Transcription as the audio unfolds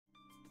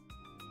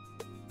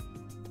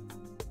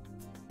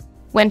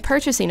When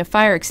purchasing a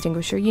fire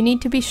extinguisher, you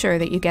need to be sure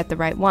that you get the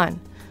right one.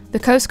 The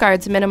Coast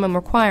Guard's minimum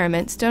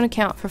requirements don't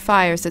account for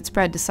fires that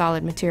spread to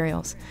solid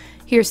materials.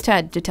 Here's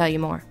Ted to tell you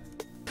more.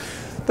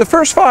 The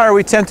first fire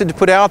we attempted to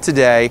put out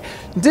today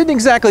didn't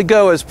exactly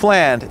go as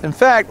planned. In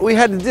fact, we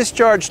had to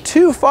discharge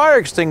 2 fire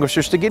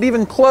extinguishers to get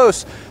even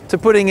close to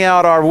putting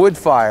out our wood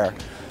fire.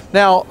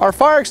 Now, our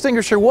fire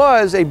extinguisher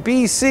was a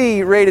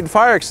BC rated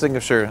fire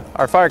extinguisher.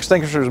 Our fire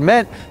extinguisher is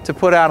meant to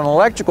put out an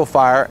electrical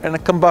fire and a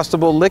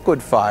combustible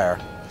liquid fire.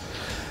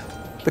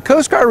 The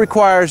Coast Guard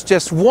requires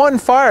just 1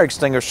 fire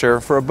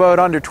extinguisher for a boat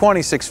under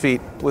 26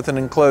 feet with an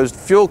enclosed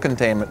fuel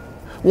containment.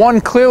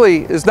 1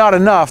 clearly is not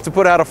enough to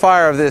put out a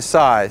fire of this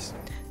size.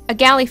 A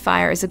galley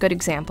fire is a good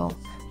example.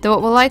 Though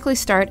it will likely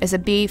start as a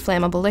B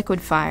flammable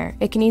liquid fire,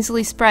 it can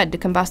easily spread to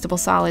combustible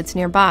solids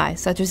nearby,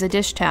 such as a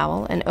dish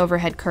towel, an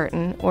overhead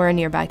curtain, or a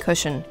nearby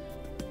cushion.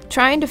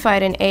 Trying to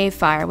fight an A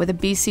fire with a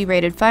BC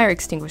rated fire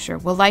extinguisher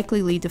will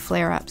likely lead to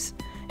flare-ups.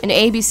 An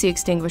ABC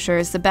extinguisher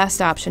is the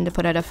best option to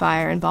put out a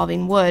fire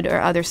involving wood or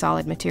other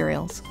solid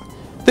materials.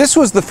 This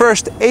was the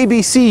first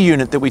ABC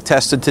unit that we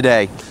tested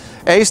today.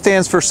 A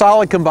stands for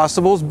solid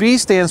combustibles, B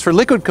stands for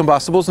liquid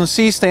combustibles, and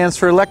C stands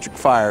for electric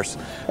fires.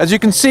 As you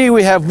can see,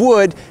 we have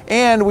wood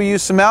and we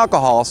use some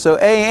alcohol, so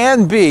A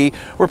and B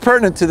were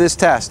pertinent to this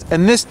test,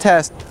 and this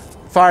test,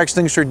 fire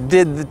extinguisher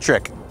did the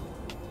trick.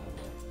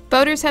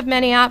 Boaters have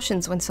many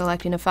options when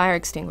selecting a fire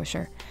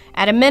extinguisher.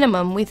 At a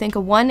minimum, we think a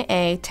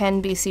 1A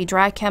 10BC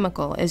dry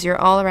chemical is your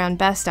all-around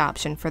best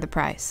option for the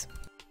price.